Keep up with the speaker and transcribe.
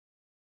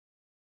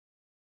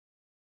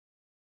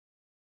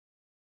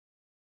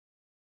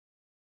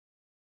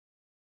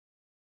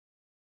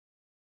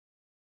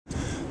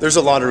There's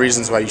a lot of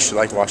reasons why you should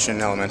like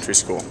Washington Elementary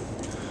School.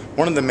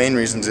 One of the main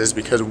reasons is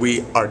because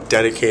we are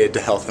dedicated to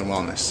health and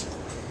wellness.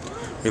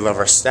 We love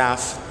our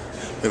staff,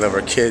 we love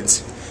our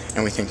kids,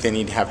 and we think they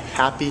need to have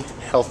happy,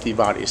 healthy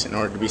bodies in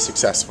order to be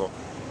successful.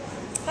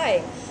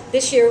 Hi.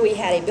 This year we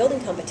had a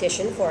building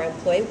competition for our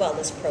employee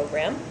wellness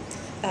program.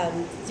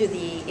 Through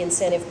the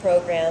incentive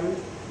program,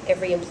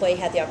 every employee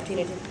had the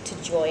opportunity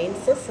to join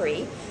for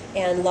free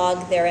and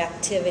log their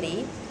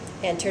activity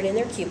and turn in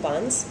their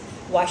coupons.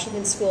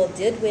 Washington School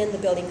did win the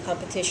building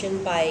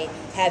competition by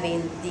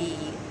having the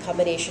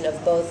combination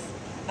of both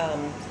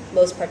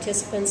most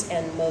participants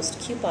and most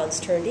coupons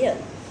turned in.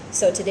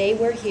 So today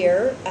we're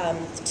here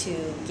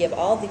to give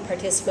all the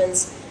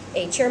participants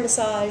a chair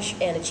massage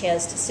and a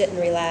chance to sit and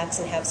relax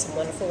and have some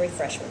wonderful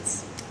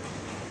refreshments.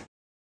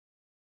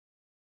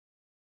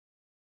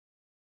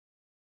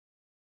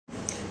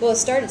 Well, it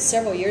started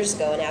several years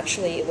ago, and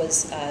actually it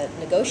was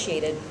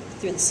negotiated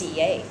through the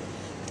CEA.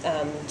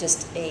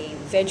 Just a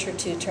venture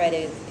to try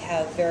to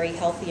have very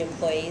healthy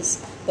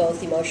employees,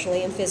 both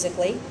emotionally and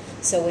physically.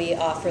 So we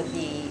offer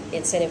the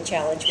incentive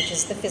challenge, which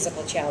is the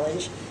physical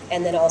challenge,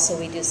 and then also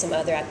we do some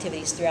other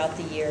activities throughout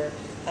the year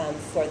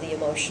for the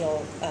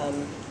emotional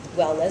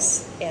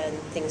wellness and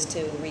things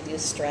to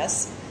reduce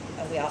stress.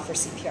 We offer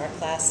CPR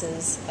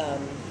classes.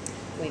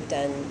 We've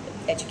done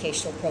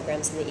educational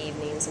programs in the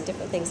evenings and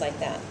different things like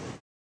that.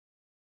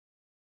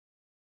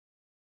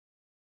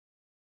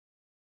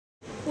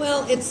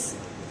 Well,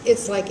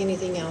 it's like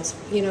anything else.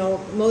 You know,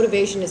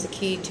 motivation is a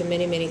key to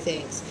many, many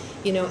things.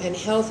 You know, and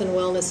health and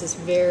wellness is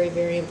very,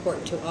 very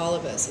important to all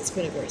of us. It's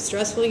been a very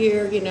stressful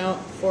year, you know,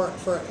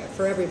 for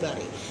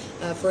everybody.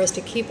 For us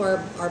to keep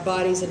our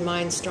bodies and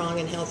minds strong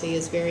and healthy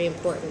is very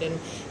important. And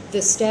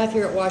the staff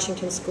here at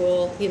Washington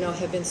School, you know,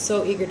 have been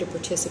so eager to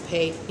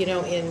participate, you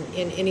know,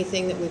 in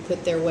anything that we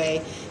put their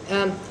way.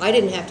 I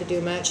didn't have to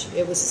do much.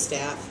 It was the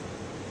staff.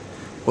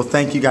 Well,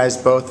 thank you guys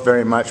both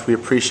very much. We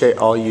appreciate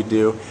all you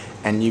do,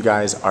 and you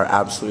guys are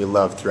absolutely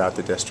loved throughout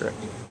the district.